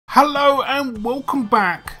Hello and welcome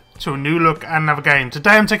back to a new look at another game.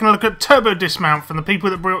 Today I'm taking a look at Turbo Dismount from the people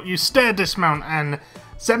that brought you Stair Dismount and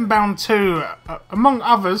Zenbound 2, among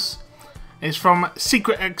others. It's from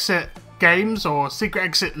Secret Exit Games, or Secret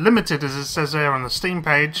Exit Limited as it says there on the Steam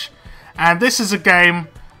page. And this is a game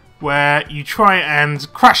where you try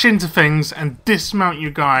and crash into things and dismount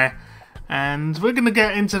your guy. And we're going to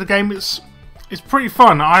get into the game. It's pretty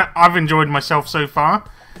fun. I've enjoyed myself so far.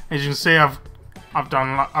 As you can see, I've got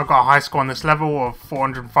a high score on this level of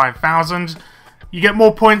 405,000. You get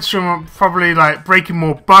more points from probably like breaking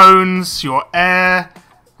more bones, your air,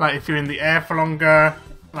 like if you're in the air for longer,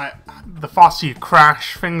 like the faster you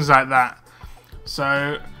crash, things like that.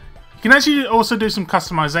 So you can actually also do some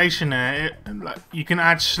customization here. Like, you can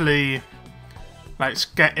actually like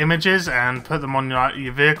get images and put them on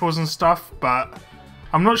your vehicles and stuff, but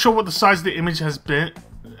I'm not sure what the size of the image has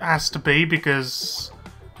to be because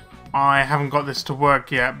I haven't got this to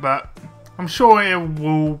work yet, but I'm sure it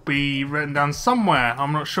will be written down somewhere.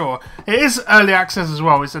 I'm not sure. It is early access as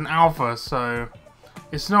well. It's an alpha, so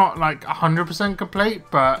it's not like 100% complete,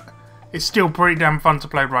 but it's still pretty damn fun to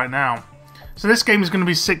play right now. So this game is going to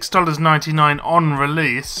be $6.99 on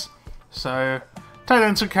release, so take that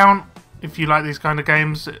into account if you like these kind of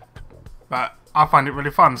games, but I find it really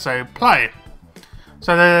fun, so play.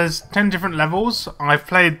 So there's 10 different levels. I've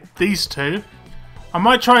played these two. I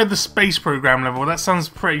might try the space program level. That sounds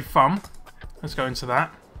pretty fun. Let's go into that.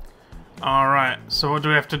 Alright, so what do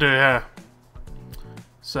we have to do here?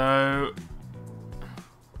 So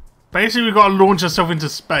basically we've got to launch ourselves into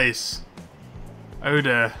space. Oh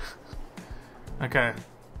dear. Okay.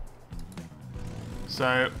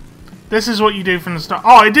 So this is what you do from the start.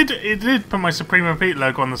 Oh, it did put my SupremoPete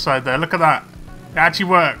logo on the side there. Look at that. It actually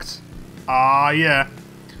worked. Ah, yeah.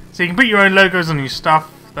 So you can put your own logos on your stuff.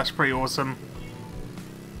 That's pretty awesome.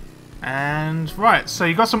 And right, so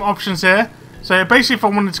you got some options here. So basically, if I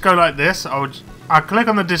wanted to go like this, I'd click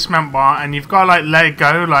on the dismount bar, and you've got to like let it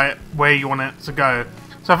go like where you want it to go.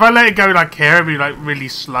 So if I let it go like here, it'd be like really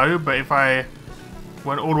slow. But if I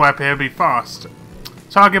went all the way up here, it'd be fast.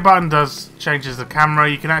 Target button changes the camera.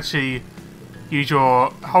 You can actually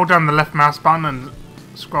hold down the left mouse button and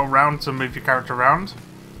scroll around to move your character around.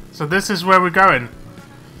 So this is where we're going.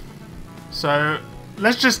 So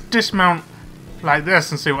let's just dismount like this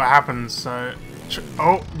and see what happens. So,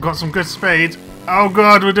 oh, got some good speed. Oh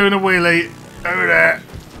god, we're doing a wheelie. Oh there.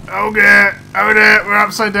 Oh dear. Oh dear. We're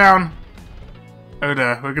upside down. Oh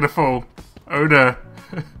dear. We're gonna fall. Oh dear.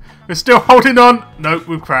 We're still holding on. Nope,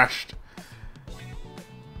 we've crashed.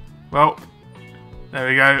 Well, there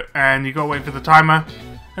we go. And you gotta wait for the timer.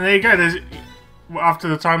 And there you go. After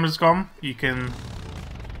the timer's gone, you can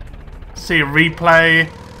see a replay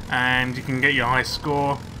and you can get your high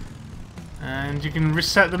score. And you can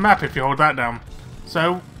reset the map if you hold that down.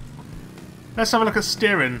 So let's have a look at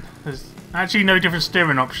steering. There's actually no different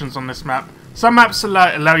steering options on this map. Some maps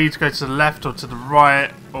allow you to go to the left or to the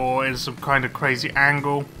right, or in some kind of crazy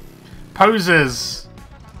angle. Poses.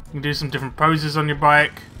 You can do some different poses on your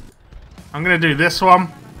bike. I'm going to do this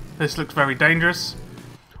one. This looks very dangerous.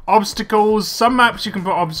 Obstacles. Some maps you can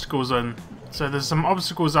put obstacles on. So there's some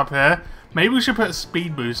obstacles up here. Maybe we should put a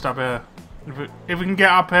speed boost up here. If we can get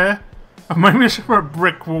up here. Maybe we should put a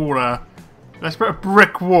brick wall there. Let's put a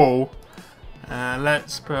brick wall.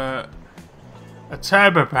 Let's put a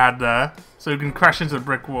turbo pad there, so we can crash into the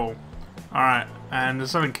brick wall. Alright, and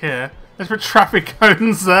there's something here. Let's put traffic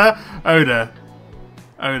cones there. Oh dear.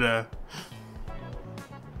 Oh dear.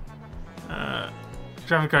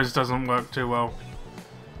 Traffic cones doesn't work too well.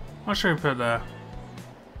 What should we put there?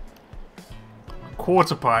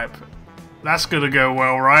 Quarter pipe. That's gonna go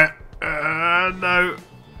well, right? No.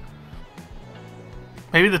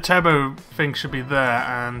 Maybe the turbo thing should be there,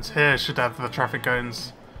 and here should have the traffic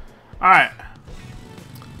cones. Alright.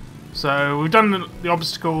 So we've done the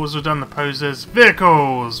obstacles, we've done the poses.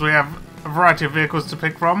 Vehicles! We have a variety of vehicles to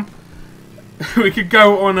pick from. We could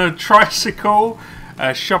go on a tricycle,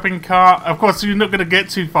 a shopping cart. Of course, you're not going to get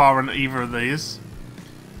too far on either of these.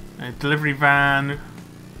 A delivery van.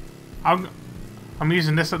 I'm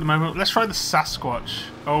using this at the moment. Let's try the Sasquatch.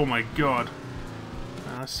 Oh my god.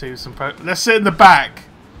 Let's see some. Let's sit in the back.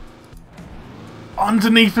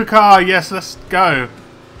 Underneath the car. Yes, let's go.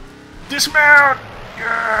 Dismount.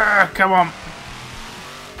 Yeah, come on.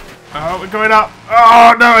 Oh, we're going up.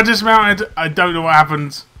 Oh no, I dismounted. I don't know what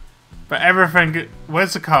happened, but everything.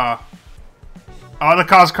 Where's the car? Oh, the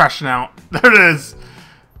car's crashing out. There it is.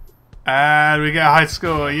 And we get a high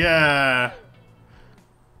score. Yeah.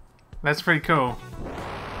 That's pretty cool.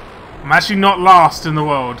 I'm actually not last in the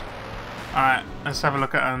world. Alright, let's have a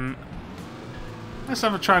look at Let's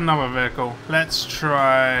have a try another vehicle. Let's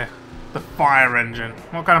try the fire engine.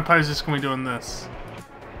 What kind of poses can we do on this?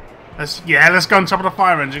 Let's go on top of the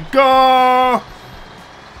fire engine. Go!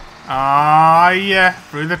 Ah, yeah.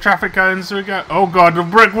 Through the traffic cones we go. Oh god, the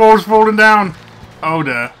brick wall's falling down. Oh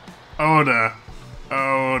dear. Oh dear.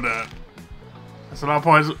 Oh dear. That's a lot of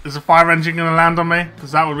points. Is the fire engine going to land on me?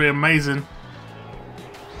 Because that would be amazing.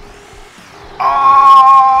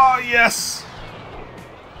 Oh, yes!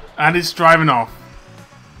 And it's driving off.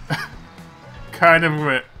 Kind of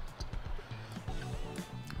it.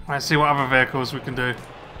 Let's see what other vehicles we can do.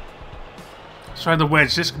 Let's try the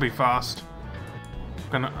wedge. This could be fast.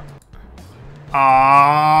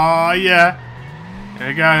 Ah, yeah. Here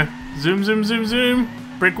we go. Zoom, zoom, zoom, zoom.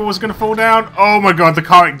 Brick wall's gonna fall down. Oh my god, the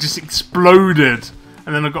car just exploded.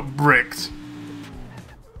 And then I got bricked.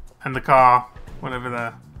 And the car went over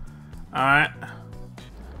there. Alright.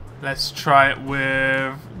 Let's try it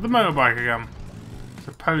with the motorbike again.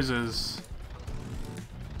 So poses.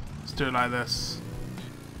 Let's do it like this.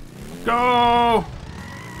 Go!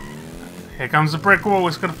 Here comes the brick wall.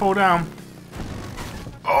 It's gonna fall down.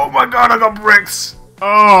 Oh my god, I got bricks!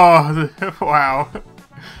 Oh, wow.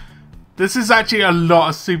 This is actually a lot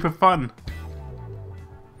of super fun.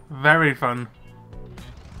 Very fun.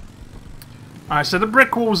 Alright, so the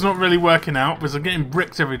brick wall's not really working out because I'm getting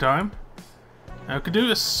bricked every time. Now, I could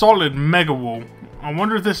do a solid mega wall. I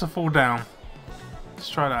wonder if this will fall down. Let's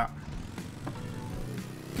try that.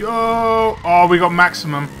 Go! Oh, we got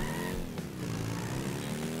maximum.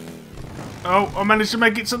 Oh, I managed to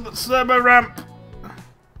make it to the turbo ramp.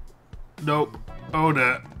 Nope. Oh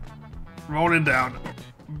dear. Rolling down.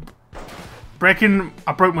 Breaking.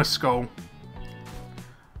 I broke my skull.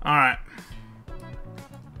 Alright.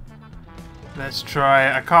 Let's try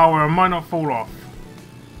a car where I might not fall off.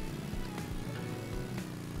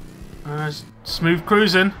 Smooth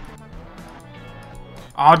cruising.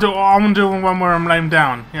 I want to do one where I'm laying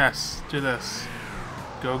down. Yes, do this.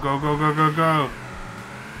 Go, go, go, go, go, go.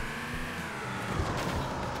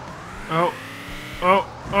 Oh. Oh.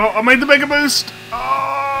 Oh, I made the mega boost.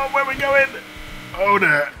 Oh, where are we going? Oh,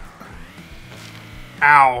 dear.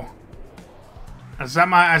 Ow. Is that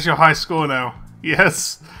my actual high score now?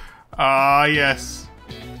 Yes. Ah, yes.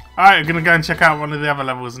 Alright, I'm going to go and check out one of the other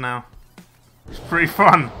levels now. It's pretty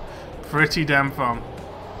fun. Pretty damn fun.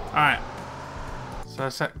 Alright. So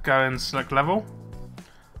let's go and select level.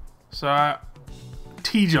 So,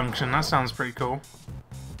 T-junction. That sounds pretty cool.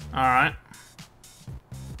 Alright.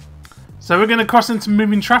 So we're going to cross into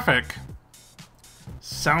moving traffic.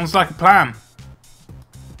 Sounds like a plan.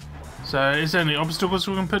 So is there any obstacles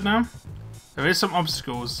we can put down? There is some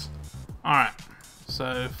obstacles. Alright.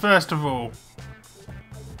 So first of all,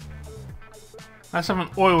 let's have an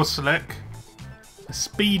oil slick, a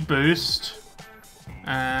speed boost,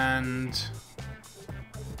 and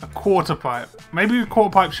a quarter pipe. Maybe a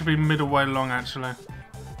quarter pipe should be middle way along actually.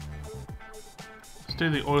 Let's do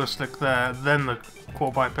the oil slick there, then the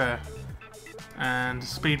quarter pipe here. And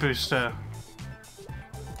speed booster.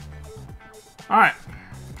 Alright.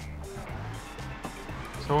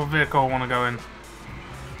 So what vehicle I want to go in?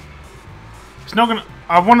 It's not gonna.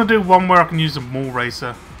 I want to do one where I can use a mall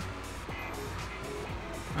racer.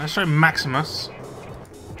 Let's try Maximus.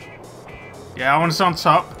 Yeah, I want to stay on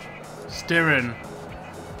top. Steering.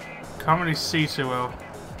 Can't really see too well.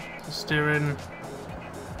 So steering.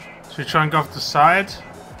 Should we try and go off the side?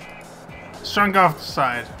 Let's try and go off the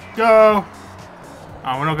side. Go!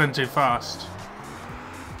 Oh, we're not going too fast.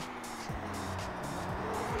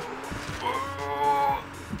 Boom!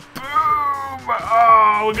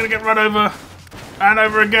 Oh, we're going to get run over. And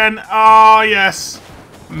over again. Oh, yes.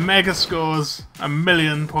 Mega scores.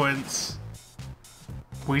 1,000,000 points.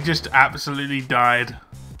 We just absolutely died.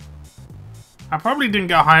 I probably didn't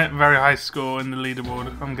get a very high score in the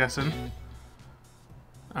leaderboard, I'm guessing.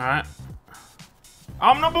 Alright.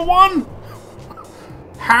 I'm number 1!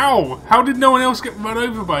 How? How did no one else get run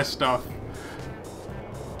over by stuff?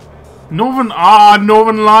 Northern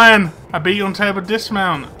Lion! I beat you on Stair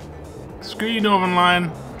Dismount. Screw you, Northern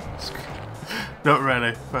Lion. Not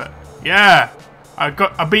really, but yeah. I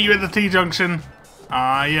beat you at the T-junction.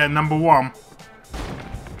 Yeah, number 1.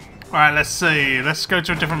 Alright, let's see. Let's go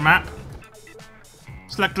to a different map.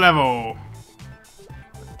 Select level.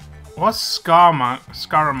 What's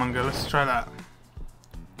Scaramanga? Let's try that.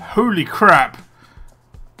 Holy crap.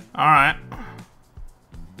 Alright.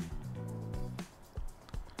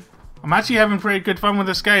 I'm actually having pretty good fun with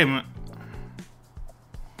this game.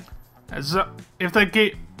 If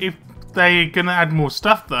they're gonna add more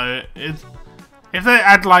stuff though, if they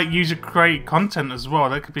add like user created content as well,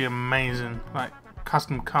 that could be amazing. Like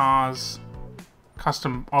custom cars,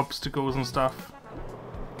 custom obstacles and stuff.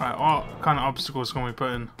 Right, what kind of obstacles can we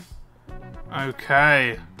put in?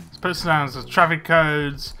 Okay. Let's put some down as traffic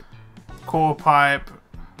codes, core pipe.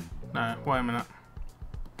 No, wait a minute.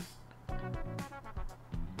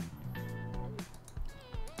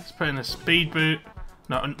 Let's put in a speed boot.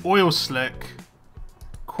 No, an oil slick,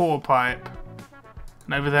 core pipe,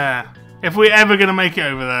 and over there. If we're ever going to make it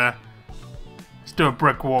over there, let's do a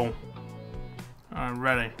brick wall. Alright,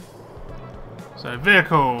 ready. So,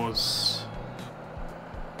 vehicles.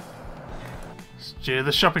 Steer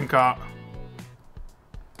the shopping cart.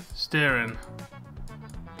 Steering.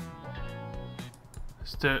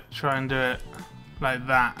 Let's do it, try and do it like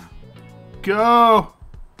that. Go!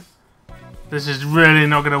 This is really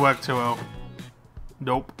not going to work too well.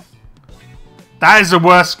 Nope. That is the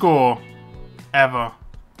worst score ever.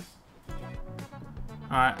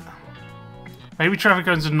 Alright. Maybe traffic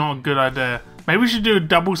cones are not a good idea. Maybe we should do a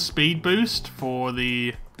double speed boost for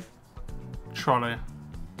the trolley.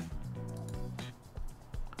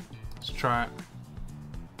 Let's try it.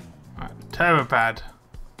 Alright, turbo pad.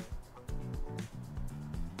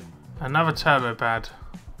 Another turbo pad.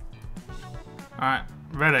 Alright,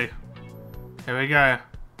 ready. Here we go.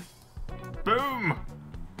 Boom!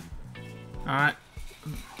 Alright.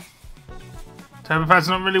 Turbo pad's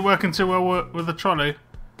not really working too well with the trolley.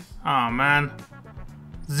 Oh man.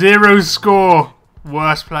 0 score!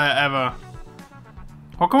 Worst player ever.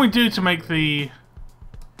 What can we do to make the...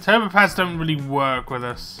 Turbo pads don't really work with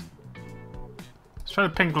us. Let's try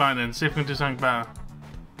the pink lightning, see if we can do something better.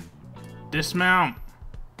 Dismount.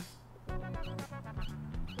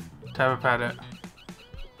 Turbo pad it.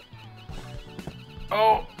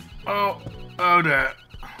 Oh dear.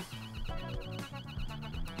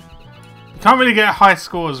 You can't really get high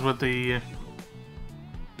scores with the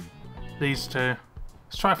these two.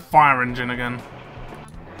 Let's try fire engine again.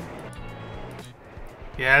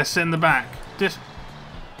 Yeah, let's sit in the back.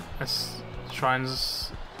 Let's try and...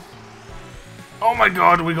 Oh my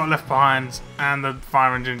god, we got left behind and the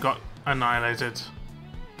fire engine got annihilated.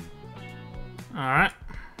 Alright.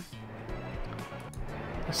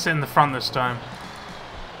 Let's sit in the front this time.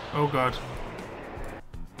 Oh god.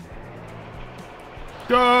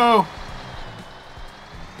 Go!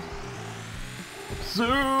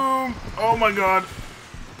 Zoom! Oh my god.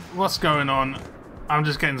 What's going on? I'm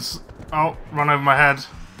just getting... Oh, run over my head.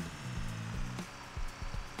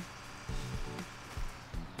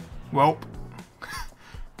 Welp.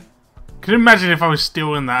 Can you imagine if I was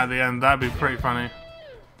still in that at the end? That'd be pretty funny.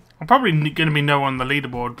 I'm probably going to be no on the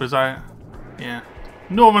leaderboard because yeah.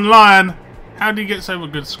 Northern Lion! How do you get so a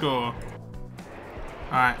good score?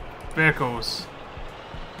 Alright, vehicles.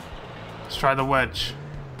 Let's try the wedge.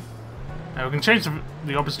 Now we can change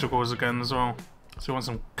the obstacles again as well. So we want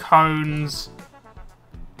some cones.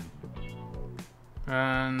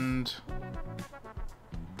 And...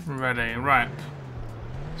 ready, right.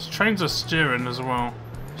 Let's change the steering as well.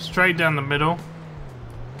 Straight down the middle.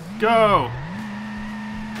 Go!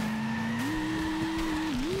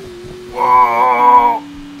 Whoa!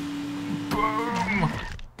 Boom!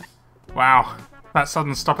 Wow, that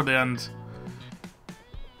sudden stop at the end.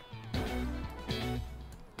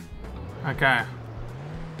 Okay.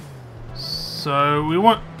 So we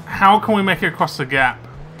want... how can we make it across the gap?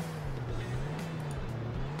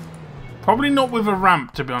 Probably not with a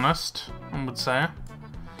ramp, to be honest, I would say.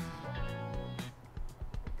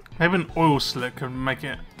 Maybe an oil slick could make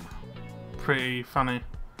it pretty funny.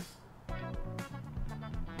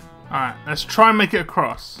 Alright, let's try and make it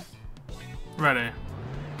across. Ready.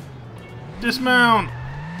 Dismount!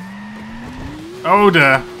 Oh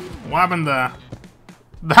dear. What happened there?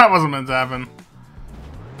 That wasn't meant to happen.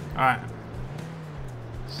 Alright.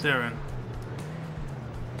 Steering.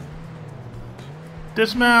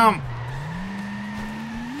 Dismount!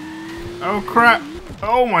 Oh crap!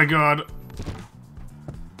 Oh my god!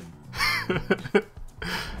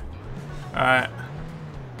 Alright.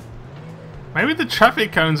 Maybe the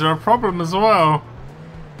traffic cones are a problem as well.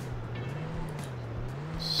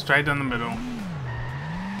 Straight down the middle.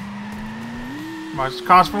 My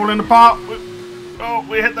car's falling apart. Oh,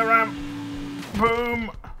 we hit the ramp.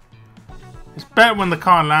 Boom. It's better when the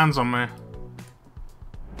car lands on me.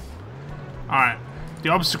 Alright. The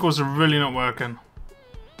obstacles are really not working.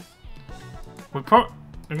 I'm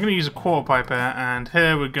going to use a quarter pipe here, and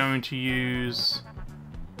here we're going to use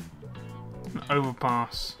an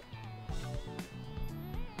overpass.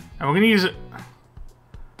 And we're going to use it.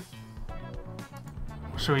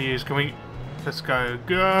 What should we use? Can we... let's go.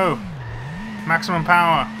 Go! Maximum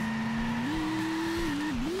power.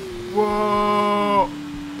 Whoa!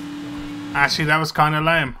 Actually, that was kind of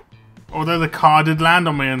lame. Although the car did land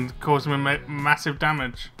on me and caused me massive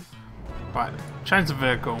damage. Right. Change the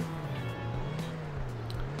vehicle.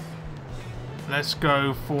 Let's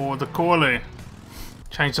go for the Corley.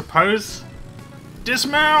 Change the pose.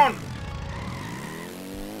 Dismount!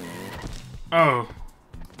 Oh.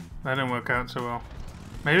 That didn't work out so well.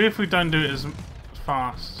 Maybe if we don't do it as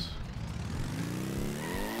fast.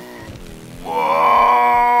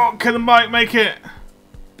 Whoa! Can the bike make it?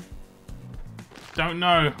 Don't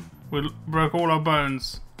know. We broke all our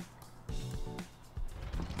bones.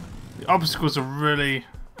 The obstacles are really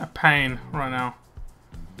a pain right now.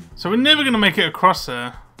 So we're never going to make it across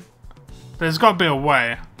there. There's got to be a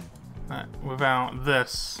way without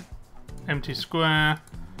this empty square.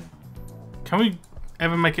 Can we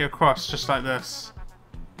ever make it across just like this?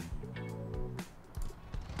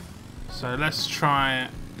 So let's try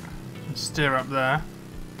and steer up there.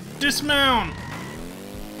 Dismount!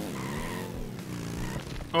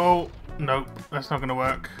 Oh, nope, that's not going to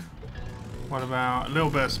work. What about a little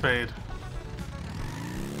bit of speed?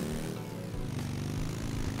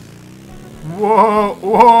 Whoa,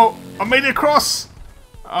 whoa! I made it across!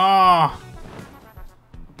 Ah.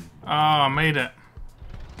 I made it.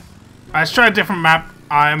 Let's try a different map.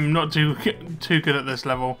 I'm not too good at this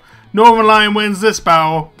level. Northern Lion wins this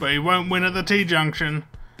battle, but he won't win at the T-junction.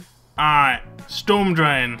 Alright, Storm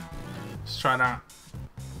Drain. Let's try that.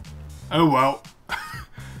 Oh well.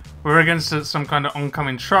 We're against some kind of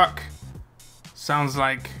oncoming truck. Sounds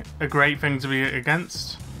like a great thing to be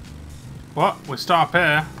against. What? We start up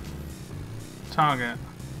here. Target.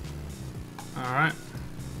 Alright.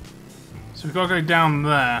 So we've got to go down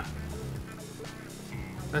there.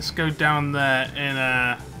 Let's go down there in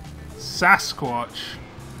a Sasquatch.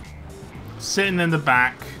 Sitting in the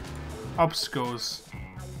back. Obstacles.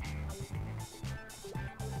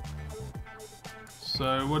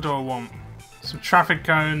 So what do I want? Some traffic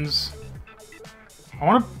cones. I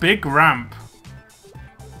want a big ramp.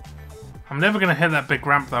 I'm never going to hit that big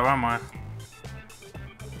ramp though, am I?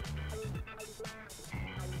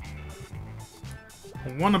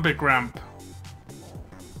 I want a big ramp.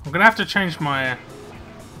 I'm going to have to change my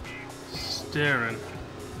steering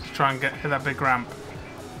to try and hit that big ramp.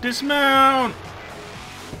 Dismount!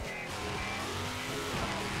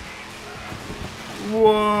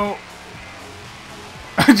 Whoa!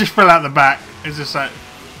 I just fell out the back. It's just like,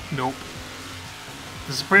 nope.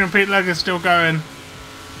 The SupremoPete leg is still going.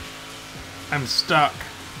 I'm stuck.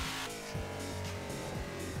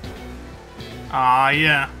 Ah,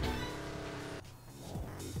 yeah.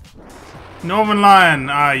 Northern Lion.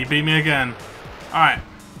 Ah, you beat me again. Alright.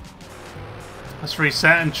 Let's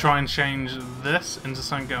reset and try and change this into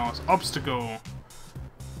something else. Obstacle.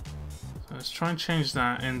 So let's try and change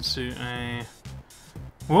that into a...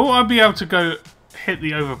 Will I be able to go hit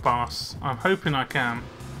the overpass? I'm hoping I can.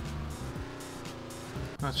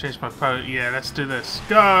 Let's change my pose. Yeah, let's do this.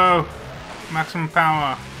 Go! Maximum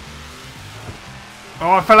power.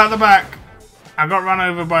 Oh, I fell out the back. I got run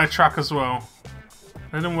over by a truck as well.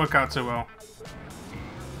 That didn't work out too well.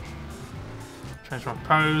 Change my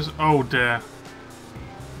pose. Oh dear.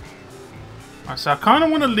 Right, so I kind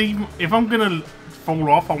of want to leave... If I'm going to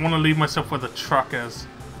fall off, I want to leave myself where the truck is.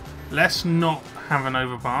 Let's not have an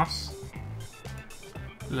overpass.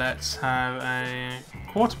 Let's have a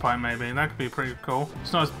quarter pipe maybe. That could be pretty cool.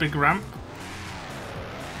 It's not as big ramp.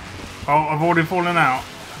 Oh, I've already fallen out.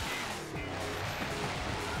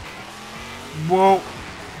 Whoa.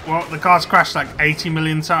 Well, the car's crashed like 80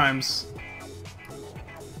 million times.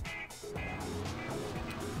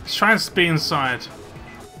 Let's try and be inside.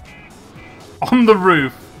 On the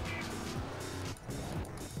roof.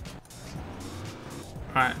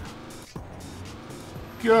 Right.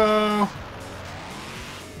 Go.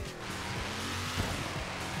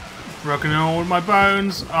 Broken all my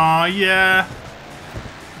bones. Ah, yeah.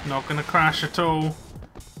 Not gonna crash at all.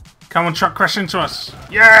 Come on, truck, crash into us.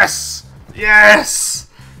 Yes! Yes!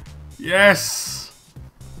 Yes!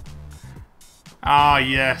 Ah,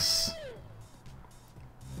 yes.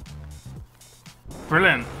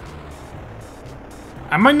 Brilliant.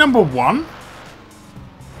 Am I number one?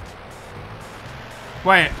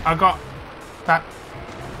 Wait, I got that.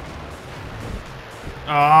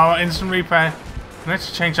 Oh, instant replay.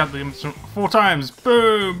 Let's change up the instant 4 times.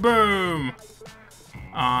 Boom, boom.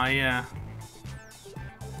 Ah, yeah.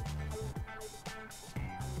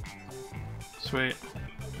 Sweet.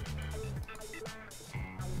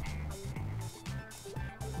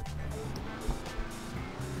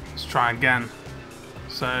 Let's try again.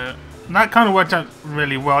 So, that kind of worked out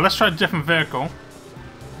really well. Let's try a different vehicle.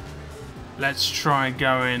 Let's try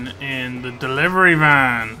going in the delivery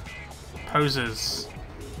van. Poses.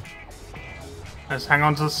 Let's hang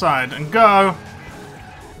on to the side and go.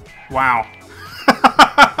 Wow.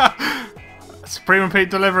 That's SupremoPete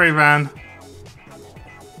delivery van.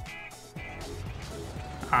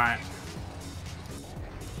 Alright.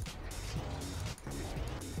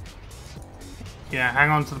 Yeah, hang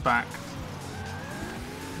on to the back.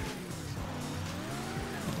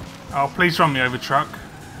 Oh, please run me over, truck.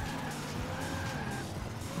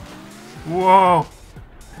 Whoa!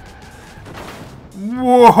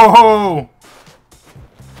 Whoa!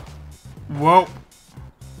 Whoa!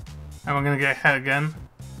 Am I gonna get hit again?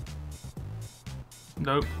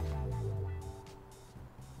 Nope.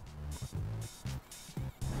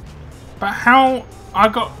 But how? I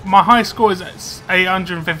got my high score is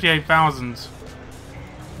 858,000.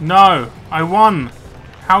 No, I won.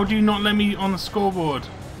 How do you not let me on the scoreboard?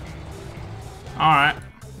 Alright.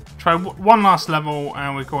 Try one last level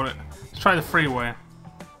and we call it. Let's try the freeway.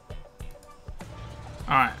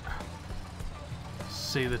 Alright.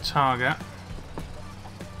 See the target.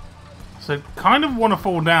 So kind of want to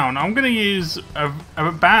fall down. I'm going to use a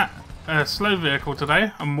slow vehicle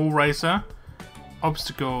today. A mall racer.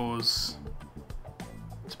 Obstacles.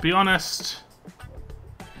 To be honest,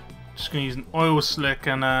 just going to use an oil slick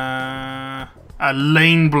and a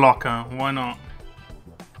lane blocker. Why not?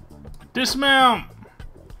 Dismount!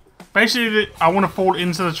 Basically, I want to fall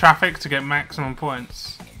into the traffic to get maximum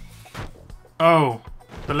points. Oh,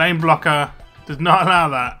 the lane blocker does not allow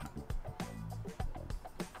that.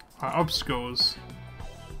 Right, obstacles.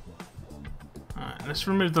 Alright, let's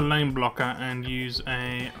remove the lane blocker and use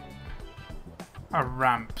a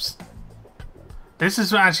ramps. This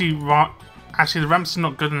is actually the ramps are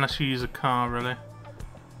not good unless you use a car, really.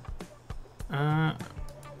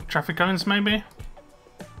 Traffic cones, maybe?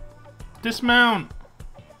 Dismount!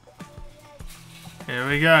 Here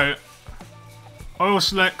we go. Oil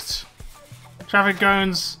slicked. Traffic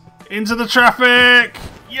cones. Into the traffic!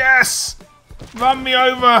 Yes! Run me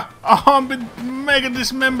over! Oh, I've been mega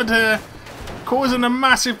dismembered here. Causing a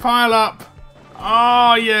massive pile up.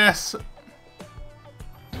 Oh, yes.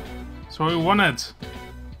 That's what we wanted.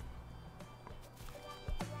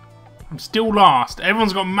 I'm still last.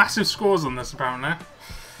 Everyone's got massive scores on this, apparently.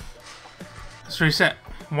 Let's reset.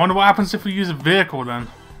 Wonder what happens if we use a vehicle then.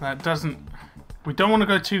 That doesn't... We don't want to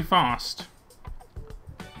go too fast.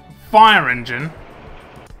 Fire engine.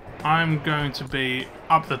 I'm going to be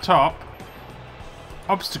up the top.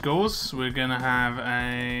 Obstacles. We're going to have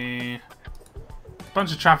a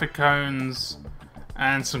bunch of traffic cones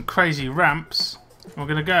and some crazy ramps. We're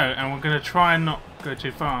going to go and we're going to try and not go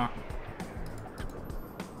too far.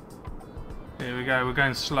 Here we go. We're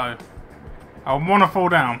going slow. I want to fall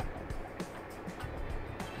down.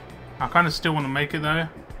 I kind of still want to make it though.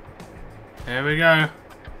 Here we go.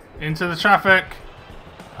 Into the traffic.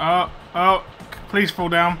 Oh, oh. Please fall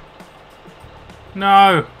down.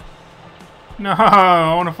 No. No,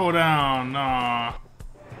 I want to fall down. No.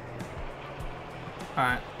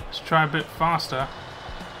 Alright, let's try a bit faster.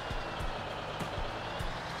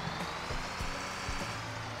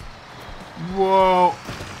 Whoa.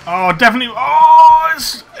 Oh, definitely. Oh,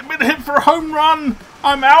 it's been hit for a home run.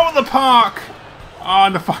 I'm out of the park. Oh,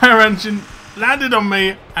 and the fire engine landed on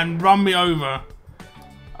me and run me over.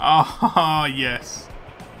 Oh, yes.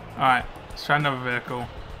 Alright, let's try another vehicle.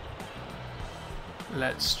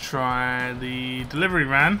 Let's try the delivery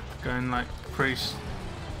van. Going like priest.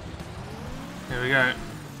 Here we go.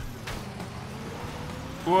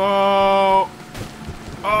 Whoa!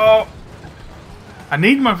 Oh! I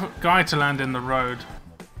need my guy to land in the road.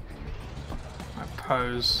 I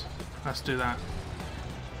pose. Let's do that.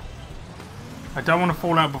 I don't want to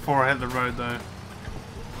fall out before I hit the road though.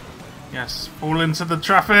 Yes, fall into the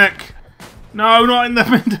traffic! No, not in the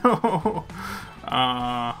middle!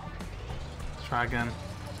 Let's try again.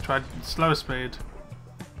 Try slower speed.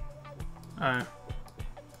 Oh.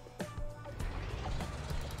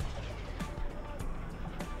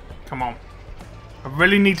 Come on. I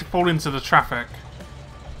really need to fall into the traffic.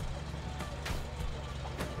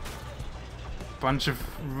 Bunch of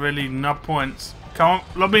really nub points. Come on,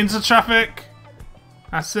 lob me into traffic!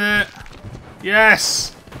 That's it.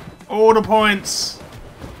 Yes! All the points.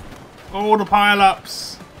 All the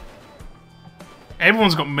pile-ups.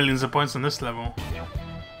 Everyone's got millions of points on this level.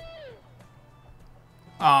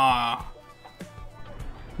 Ah.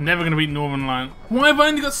 Never gonna beat Northern Line. Why have I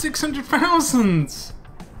only got 600,000?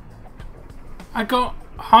 I got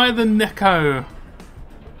higher than Neko.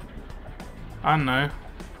 I don't know.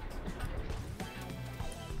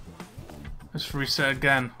 Let's reset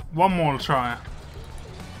again. One more try.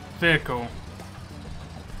 Vehicle.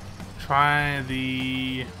 Try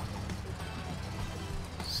the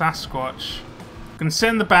Sasquatch. Gonna sit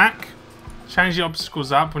in the back. Change the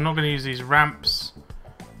obstacles up. We're not gonna use these ramps.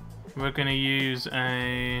 We're gonna use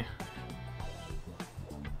a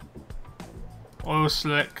oil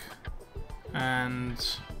slick,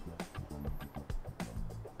 and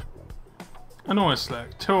an oil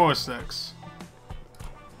slick. 2 oil slicks.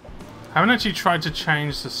 I haven't actually tried to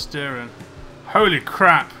change the steering. Holy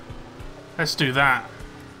crap! Let's do that.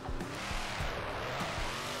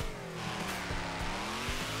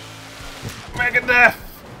 Mega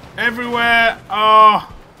death everywhere!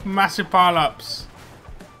 Oh, massive pile-ups.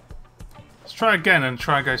 Let's try again and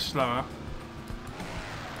try to go slower.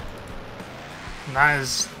 That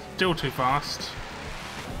is still too fast.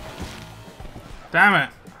 Damn it!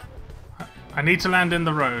 I need to land in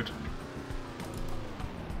the road.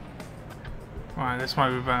 Right, this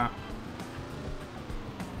might be better.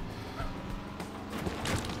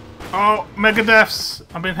 Oh, mega deaths!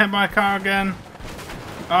 I've been hit by a car again.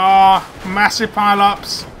 Oh, massive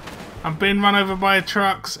pile-ups. I'm being run over by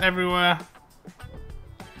trucks everywhere.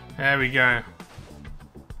 There we go.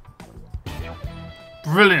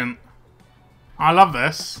 Brilliant. I love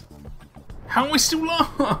this. How am I still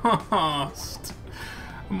last?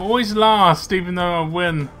 I'm always last, even though I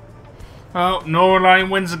win. Oh, Noraline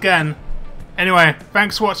wins again. Anyway,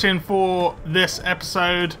 thanks for watching for this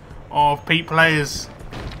episode of Pete Plays.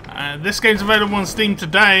 This game's available on Steam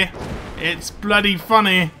today. It's bloody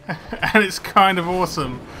funny, and it's kind of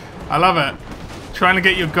awesome. I love it. Trying to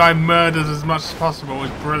get your guy murdered as much as possible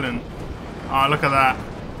is brilliant. Oh, look at that.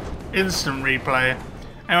 Instant replay.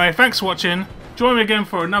 Anyway, thanks for watching. Join me again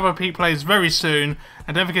for another Pete Plays very soon.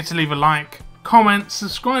 And don't forget to leave a like, comment,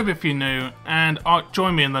 subscribe if you're new, and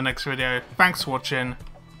join me in the next video. Thanks for watching.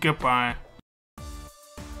 Goodbye.